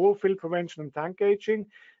guidebook on overfill prevention and tank gauging,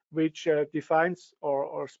 which defines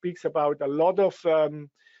or speaks about a lot of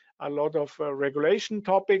regulation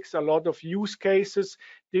topics, a lot of use cases,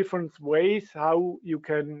 different ways how you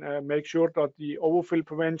can make sure that the overfill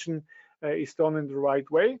prevention is done in the right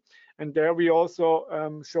way. And there we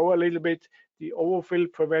also show a little bit the overfill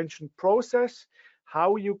prevention process,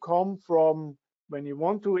 how you come from when you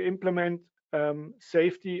want to implement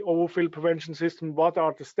safety overfill prevention system, what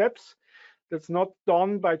are the steps. That's not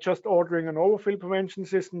done by just ordering an overfill prevention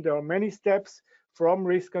system. There are many steps, from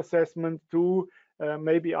risk assessment to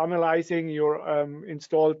maybe analyzing your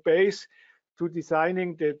installed base, to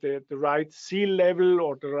designing the right seal level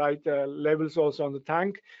or the right levels also on the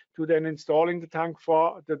tank, to then installing the tank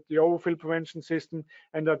for the overfill prevention system,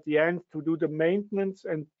 and at the end to do the maintenance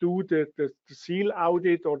and do the seal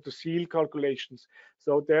audit or the seal calculations.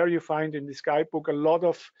 So there you find in this guidebook a lot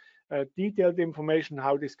of detailed information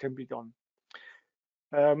how this can be done.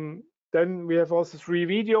 Then we have also 3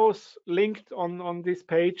 videos linked on this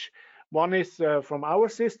page. One is from our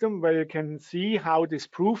system, where you can see how this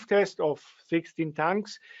proof test of 16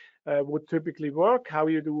 tanks would typically work, how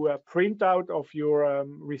you do a printout of your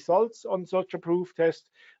results on such a proof test,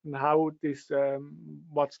 and how this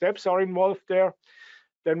what steps are involved there.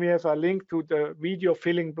 Then we have a link to the video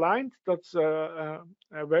filling blind. That's a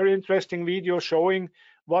very interesting video showing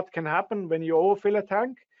what can happen when you overfill a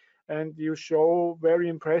tank, and you show very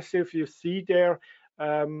impressive. You see there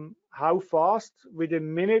how fast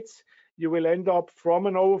within minutes you will end up from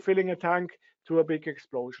an overfilling a tank to a big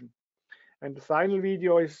explosion. And the final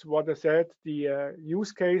video is what I said, the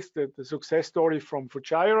use case, the success story from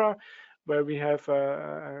Fujairah, where we have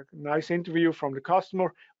a nice interview from the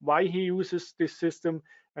customer, why he uses this system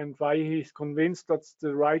and why he's convinced that's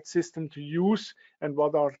the right system to use and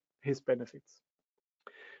what are his benefits.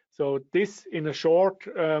 So this, in a short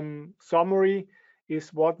summary,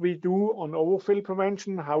 is what we do on overfill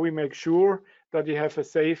prevention, how we make sure that you have a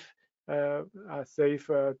safe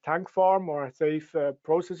tank farm or a safe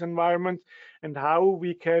process environment, and how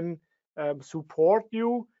we can support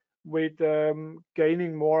you with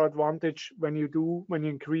gaining more advantage when you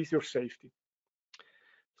increase your safety.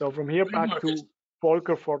 So from here back to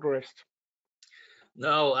Volker for the rest.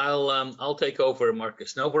 No, I'll take over,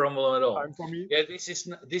 Marcus. No problem at all. Time for me. Yeah, this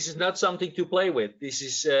is not something to play with. This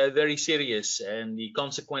is very serious, and the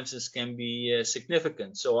consequences can be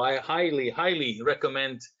significant. So I highly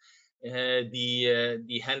recommend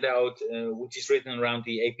the handout, which is written around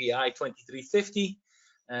the API 2350,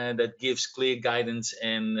 that gives clear guidance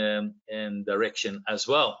and direction as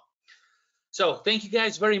well. So thank you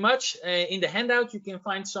guys very much. In the handout, you can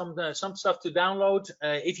find some stuff to download.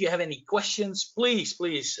 If you have any questions, please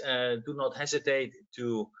do not hesitate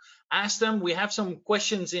to ask them. We have some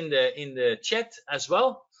questions in the chat as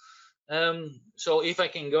well. So if I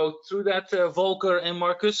can go through that, Volker and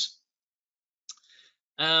Marcus.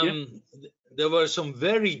 There were some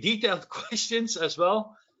very detailed questions as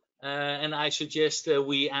well, and I suggest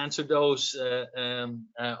we answer those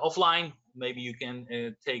offline. Maybe you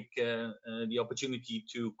can take the opportunity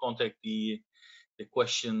to contact the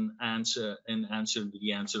question answer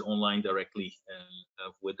online directly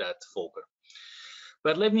with that, Volker.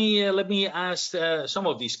 But let me ask some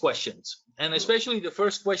of these questions, and especially the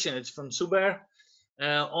first question. It's from Suber.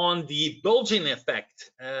 On the bulging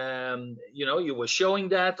effect, you were showing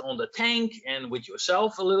that on the tank and with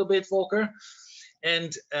yourself a little bit, Volker.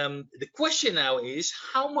 And the question now is,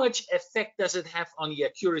 how much effect does it have on the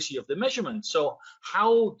accuracy of the measurement? So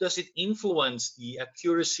how does it influence the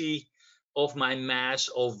accuracy of my mass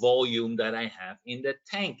or volume that I have in the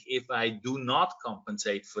tank if I do not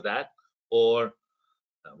compensate for that or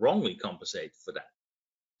wrongly compensate for that?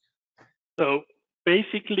 So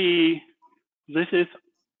basically, this is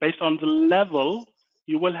based on the level.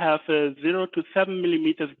 You will have a 0 to 7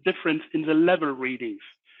 millimeters difference in the level readings.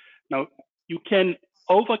 Now, you can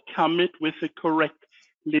overcome it with the correct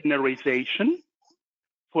linearization,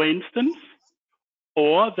 for instance,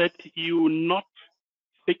 or that you not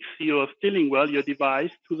fix your stilling well, your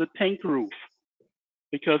device, to the tank roof.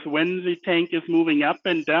 Because when the tank is moving up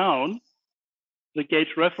and down, the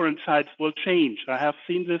gauge reference heights will change. I have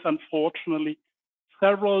seen this, unfortunately,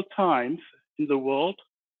 several times in the world,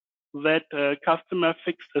 that a customer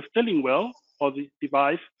fixed a stilling well or the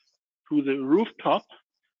device to the rooftop,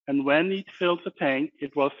 and when it fills the tank,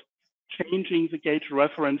 it was changing the gauge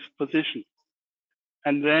reference position.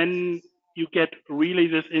 And then you get really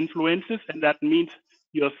these influences, and that means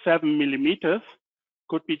your 7 millimeters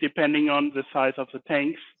could be, depending on the size of the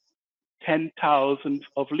tanks, 10,000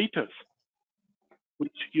 of liters,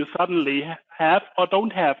 which you suddenly have or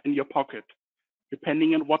don't have in your pocket,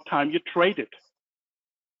 depending on what time you trade it.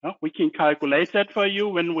 We can calculate that for you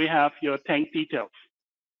when we have your tank details.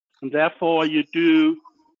 And therefore, you do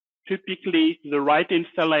typically the right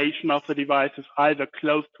installation of the devices either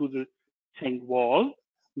close to the tank wall.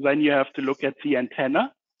 Then you have to look at the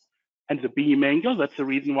antenna and the beam angle. That's the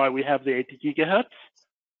reason why we have the 80 gigahertz.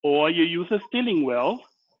 Or you use a stilling well,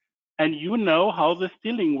 and you know how the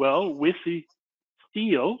stilling well with the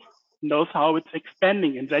steel knows how it's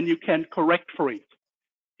expanding, and then you can correct for it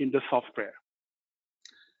in the software.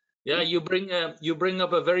 Yeah, you bring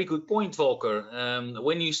up a very good point, Volker.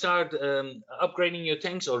 When you start upgrading your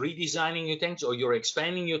tanks or redesigning your tanks, or you're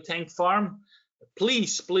expanding your tank farm,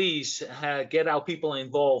 please get our people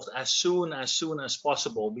involved as soon as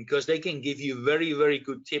possible, because they can give you very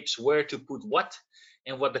good tips where to put what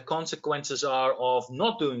and what the consequences are of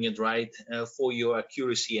not doing it right for your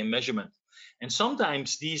accuracy and measurement. And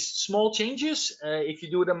sometimes these small changes, if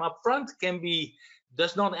you do them up front,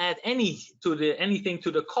 does not add anything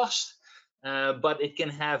to the cost, but it can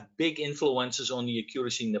have big influences on the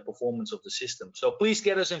accuracy and the performance of the system. So please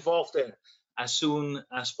get us involved there as soon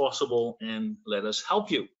as possible and let us help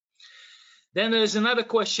you. Then there's another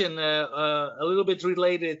question, a little bit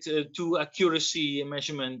related to accuracy and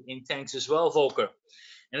measurement in tanks as well, Volker.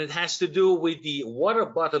 And it has to do with the water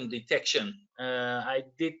bottom detection. I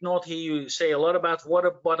did not hear you say a lot about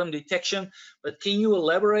water bottom detection, but can you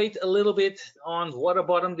elaborate a little bit on water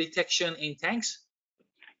bottom detection in tanks?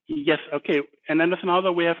 Yes, okay. And then there's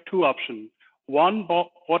another, we have two options. One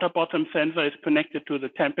water bottom sensor is connected to the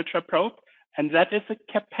temperature probe, and that is a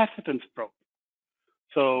capacitance probe.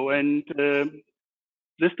 So, and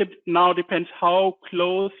this now depends how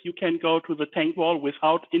close you can go to the tank wall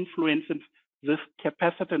without influencing this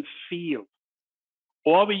capacitance field.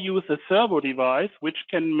 Or we use a servo device which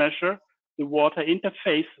can measure the water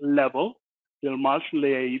interface level, the emulsion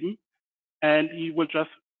layer even, and you will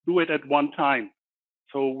just do it at one time.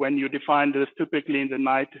 So when you define this typically in the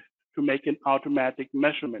night to make an automatic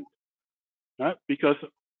measurement, because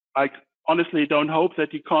I honestly don't hope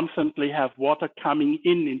that you constantly have water coming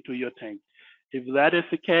into your tank. If that is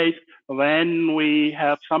the case, then we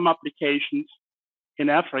have some applications in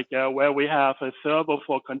Africa where we have a servo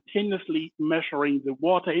for continuously measuring the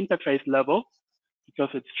water interface level because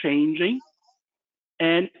it's changing,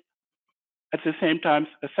 and at the same time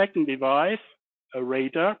a second device, a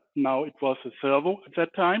radar, now it was a servo at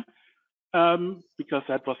that time, because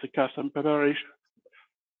that was the custom preference,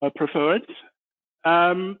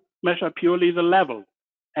 measure purely the level.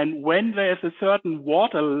 And when there's a certain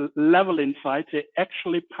water level inside, they're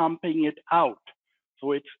actually pumping it out.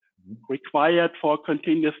 So it's required for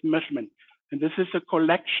continuous measurement. And this is a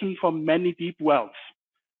collection from many deep wells.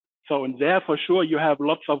 So in there, for sure, you have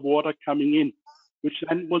lots of water coming in, which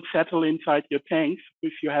then will settle inside your tanks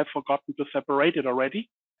if you have forgotten to separate it already.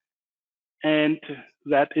 And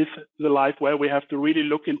that is the life where we have to really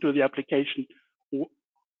look into the application,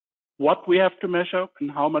 what we have to measure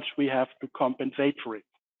and how much we have to compensate for it.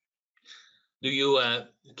 Do you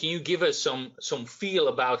can you give us some feel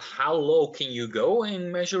about how low can you go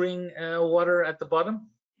in measuring water at the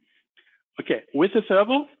bottom? Okay, with the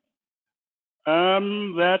servo,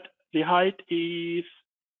 that the height is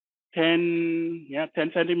 10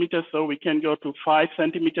 centimeters, so we can go to 5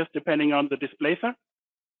 centimeters depending on the displacer.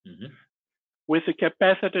 Mm-hmm. With the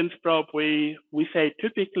capacitance probe, we say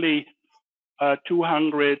typically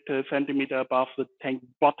 200 centimeter above the tank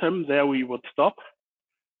bottom, there we would stop.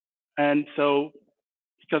 And so,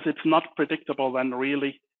 because it's not predictable then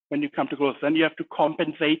really when you come to growth, then you have to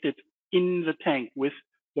compensate it in the tank with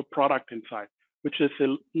the product inside, which is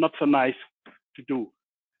not so nice to do.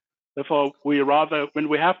 Therefore, we rather, when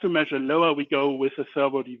we have to measure lower, we go with a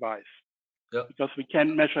servo device, because we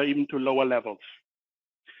can measure even to lower levels.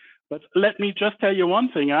 But let me just tell you one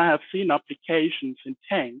thing. I have seen applications in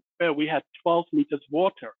tanks where we had 12 meters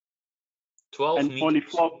water, 12 and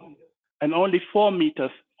meters. only 4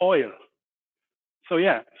 meters oil. So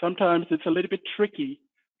yeah, sometimes it's a little bit tricky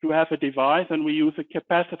to have a device and we use a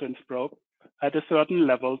capacitance probe at a certain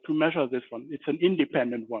level to measure this one. It's an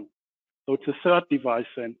independent one. So it's a third device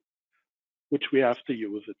then, which we have to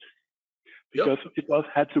use it. Because it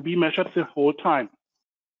had to be measured the whole time.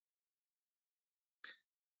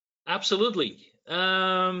 Absolutely.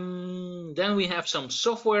 Then we have some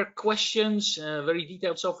software questions, very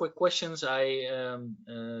detailed software questions. I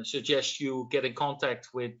suggest you get in contact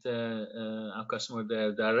with our customer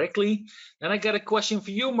there directly. Then I got a question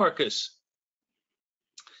for you, Marcus.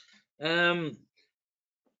 The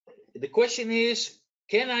question is,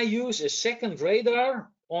 can I use a second radar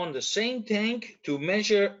on the same tank to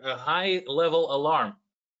measure a high level alarm?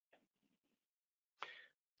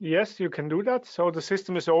 Yes, you can do that. So the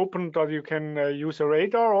system is open that you can use a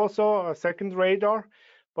radar also, a second radar.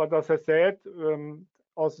 But as I said,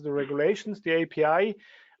 also the regulations, the API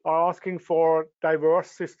are asking for diverse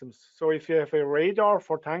systems. So if you have a radar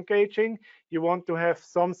for tank gauging, you want to have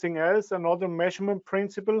something else, another measurement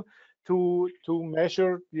principle to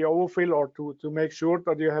measure the overfill or to make sure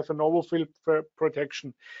that you have an overfill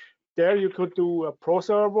protection. There you could do a pro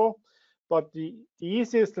servo. But the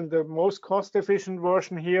easiest and the most cost-efficient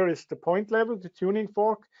version here is the point level, the tuning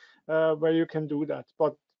fork, where you can do that.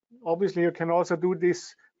 But obviously, you can also do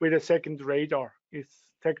this with a second radar. It's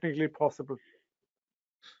technically possible.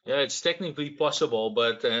 Yeah, it's technically possible,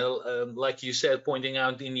 but like you said, pointing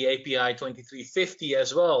out in the API 2350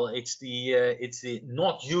 as well, it's the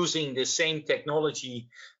not using the same technology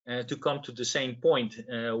to come to the same point,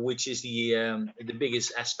 which is the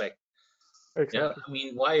biggest aspect. Exactly. Yeah, I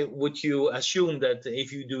mean, why would you assume that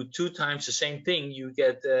if you do 2 times the same thing, you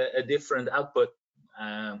get a different output?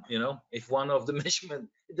 You know, if one of the measurement,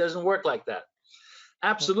 it doesn't work like that.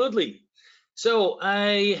 Absolutely. So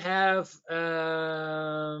I have,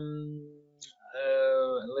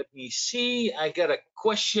 let me see, I got a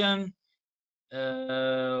question.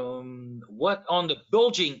 What on the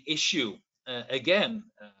bulging issue? Again,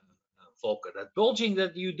 Volker, that bulging,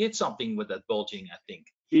 that you did something with that bulging, I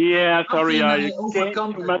think. Yeah, sorry, I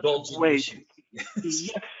overcome too that much bulging weight. issue.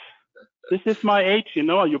 Yes, this is my age, you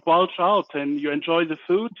know, you bulge out and you enjoy the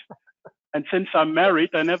food. And since I'm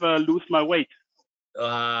married, I never lose my weight.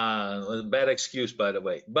 Bad excuse, by the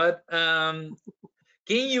way. But can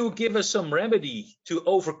you give us some remedy to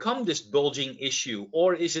overcome this bulging issue,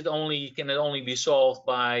 or is it can it only be solved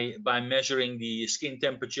by measuring the skin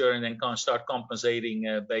temperature and then start compensating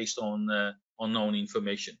based on known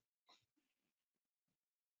information?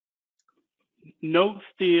 No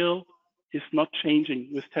steel is not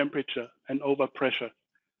changing with temperature and overpressure.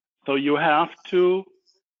 So you have to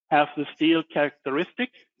have the steel characteristic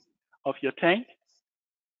of your tank,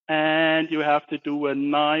 and you have to do a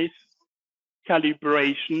nice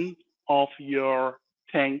calibration of your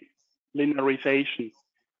tank linearization.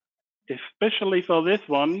 Especially for this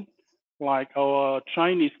one, like our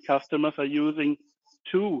Chinese customers are using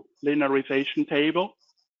 2 linearization tables,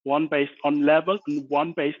 one based on level and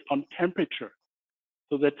one based on temperature,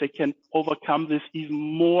 so that they can overcome this even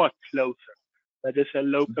more closer. That is a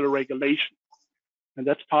local regulation. And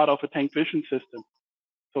that's part of a tank vision system.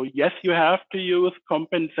 So yes, you have to use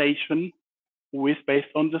compensation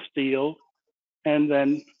based on the steel, and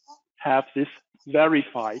then have this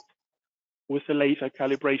verified with the laser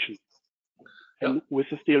calibration and with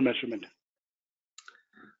the steel measurement.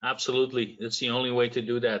 Absolutely, that's the only way to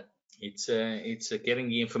do that. It's getting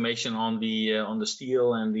the information on the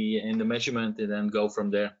steel and the measurement, and then go from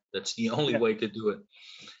there. That's the only way to do it.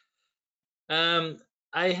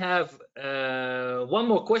 I have one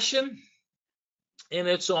more question, and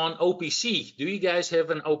it's on OPC. Do you guys have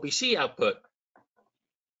an OPC output?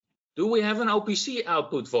 Do we have an OPC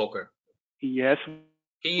output, Volker? Yes,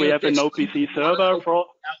 we have an OPC server for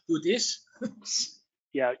output is.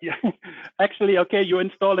 Yeah. Actually, okay, you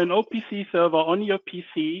install an OPC server on your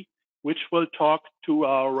PC, which will talk to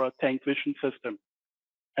our tank vision system.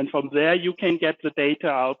 And from there, you can get the data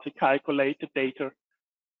out, the calculated data,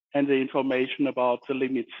 and the information about the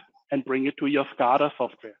limits, and bring it to your SCADA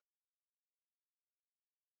software.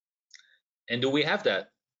 And do we have that?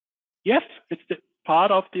 Yes, it's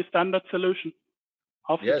part of the standard solution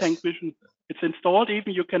of the tank vision. It's installed,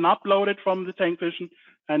 even you can upload it from the tank vision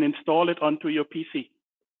and install it onto your PC.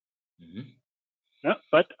 Yeah,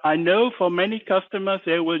 but I know for many customers,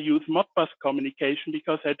 they will use Modbus communication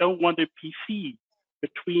because they don't want a PC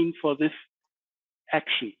between for this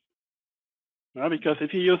action. Because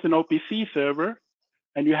if you use an OPC server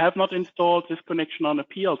and you have not installed this connection on a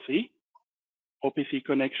PLC, OPC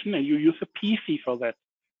connection, and you use a PC for that,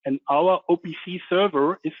 and our OPC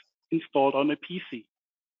server is installed on a PC.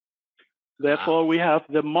 Therefore, we have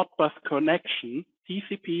the Modbus connection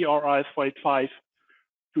TCP or RS-485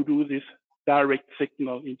 to do this direct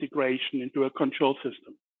signal integration into a control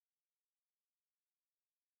system.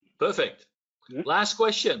 Perfect. Yeah. Last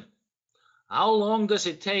question. How long does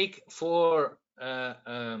it take for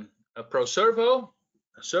a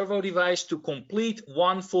servo device to complete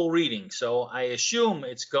one full reading? So I assume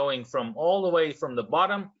it's going from all the way from the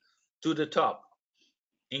bottom to the top,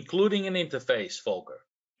 including an interface, Volker.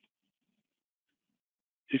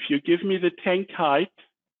 If you give me the tank height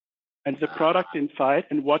and the product inside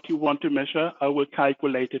and what you want to measure, I will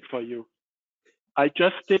calculate it for you. I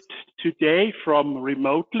just did today from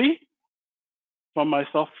remotely, from my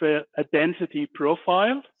software, a density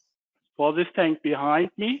profile for this tank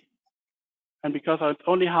behind me. And because it's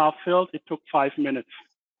only half filled, it took 5 minutes.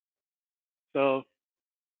 So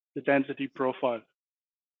the density profile.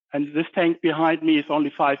 And this tank behind me is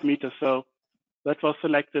only 5 meters. So that was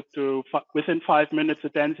selected to, within 5 minutes, the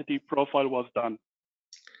density profile was done.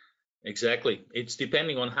 Exactly. It's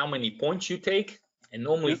depending on how many points you take. And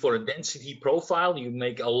normally for a density profile, you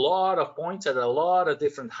make a lot of points at a lot of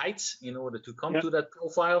different heights in order to come to that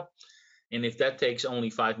profile. And if that takes only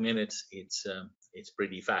 5 minutes, it's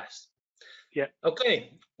pretty fast. Yeah.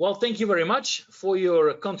 Okay. Well, thank you very much for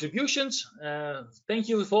your contributions. Thank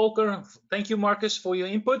you, Volker. Thank you, Marcus, for your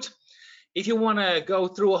input. If you want to go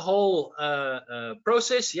through a whole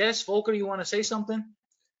process, yes, Volker, you want to say something?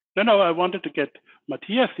 No, I wanted to get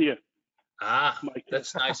Matthias here.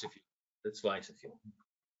 That's nice of you. That's nice of you.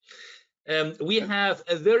 We have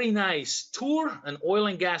a very nice tour, an oil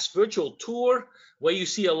and gas virtual tour, where you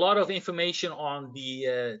see a lot of information on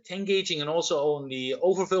the tank gauging and also on the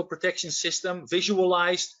overfill protection system,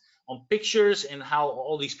 visualized on pictures and how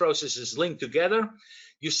all these processes link together.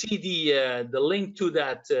 You see the link to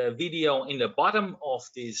that video in the bottom of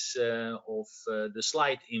this the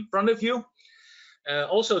slide in front of you.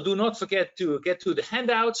 Also, do not forget to get to the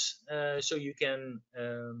handouts so you can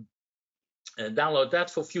download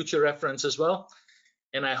that for future reference as well.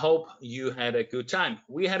 And I hope you had a good time.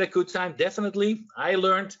 We had a good time, definitely. I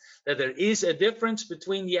learned that there is a difference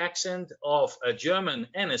between the accent of a German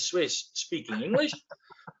and a Swiss speaking English.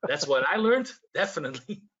 That's what I learned,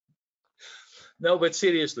 definitely. No, but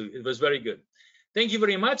seriously, it was very good. Thank you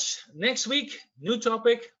very much. Next week, new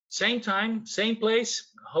topic, same time, same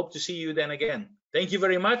place. Hope to see you then again. Thank you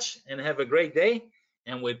very much and have a great day.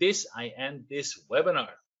 And with this, I end this webinar.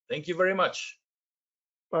 Thank you very much.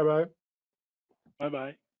 Bye-bye.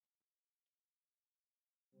 Bye-bye.